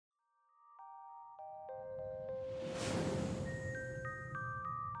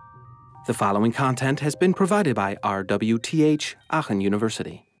The following content has been provided by RWTH Aachen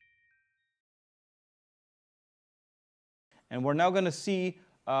University. And we're now going to see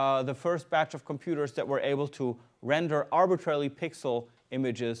the first batch of computers that were able to render arbitrarily pixel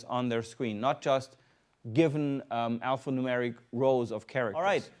images on their screen, not just given alphanumeric rows of characters. All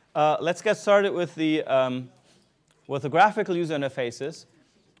right, let's get started with the graphical user interfaces.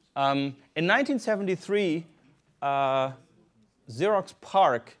 In 1973, Xerox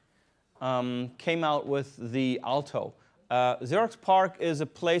PARC came out with the Alto. Xerox PARC is a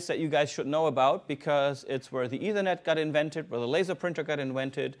place that you guys should know about because it's where the Ethernet got invented, where the laser printer got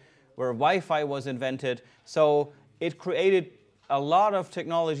invented, where Wi-Fi was invented. So it created a lot of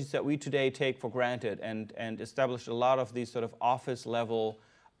technologies that we today take for granted and established a lot of these sort of office-level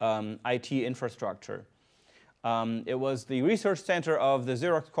IT infrastructure. It was the research center of the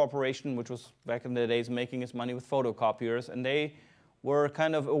Xerox Corporation, which was back in the days making its money with photocopiers, and they were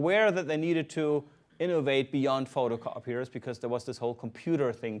kind of aware that they needed to innovate beyond photocopiers because there was this whole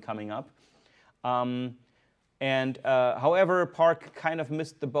computer thing coming up. However, PARC kind of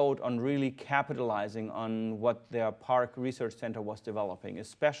missed the boat on really capitalizing on what their PARC Research Center was developing,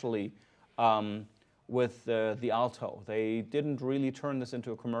 especially with the Alto. They didn't really turn this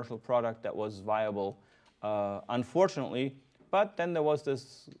into a commercial product that was viable, unfortunately. But then there was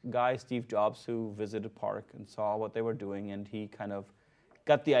this guy, Steve Jobs, who visited PARC and saw what they were doing, and he kind of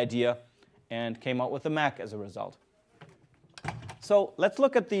got the idea and came out with the Mac as a result. So let's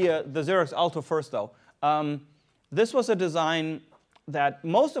look at the Xerox Alto first, though. This was a design that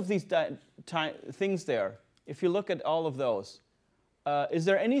most of these things there, if you look at all of those, is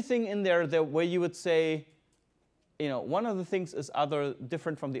there anything in there that where you would say, you know, one of the things is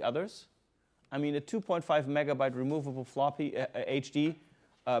different from the others? I mean, a 2.5 megabyte removable floppy HD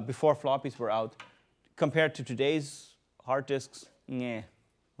before floppies were out, compared to today's hard disks, yeah,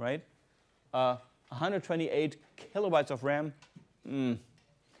 right? 128 kilobytes of RAM,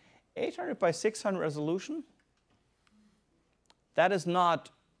 800 by 600 resolution. That is not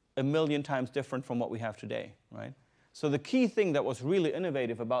a million times different from what we have today, right? So the key thing that was really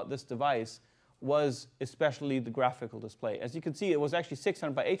innovative about this device was especially the graphical display. As you can see, it was actually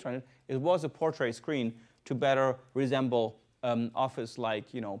 600 by 800. It was a portrait screen to better resemble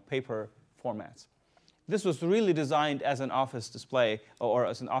office-like, you know, paper formats. This was really designed as an office display or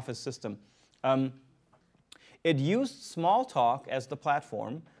as an office system. It used Smalltalk as the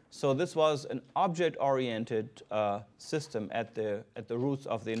platform, so this was an object-oriented system at the roots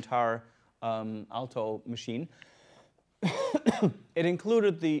of the entire Alto machine. It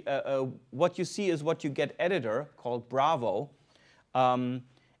included the what you see is what you get editor called Bravo, and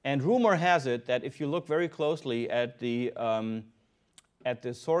rumor has it that if you look very closely at the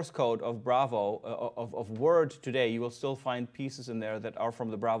source code of Bravo of Word today, you will still find pieces in there that are from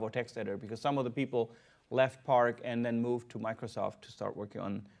the Bravo text editor because some of the people left PARC and then moved to Microsoft to start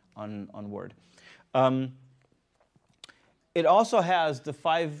working on Word. It also has the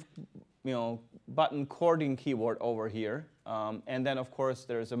 5, button chording keyboard over here, and then of course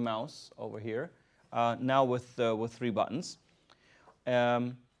there's a mouse over here. Now with 3 buttons,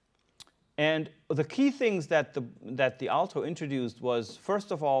 and the key things that the Alto introduced was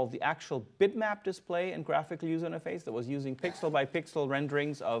first of all the actual bitmap display and graphical user interface that was using pixel by pixel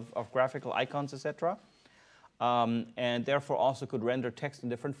renderings of graphical icons, etc. And therefore also could render text in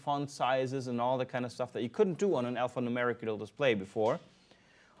different font sizes and all the kind of stuff that you couldn't do on an alphanumerical display before.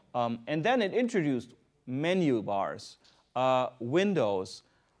 And then it introduced menu bars, windows,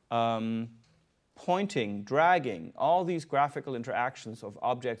 pointing, dragging, all these graphical interactions of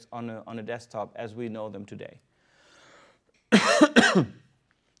objects on a desktop as we know them today.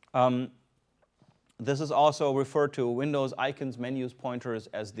 This is also referred to Windows icons, menus, pointers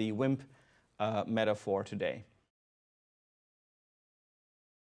as the WIMP metaphor today.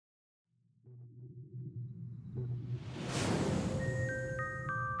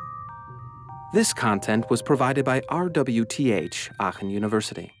 This content was provided by RWTH Aachen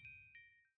University.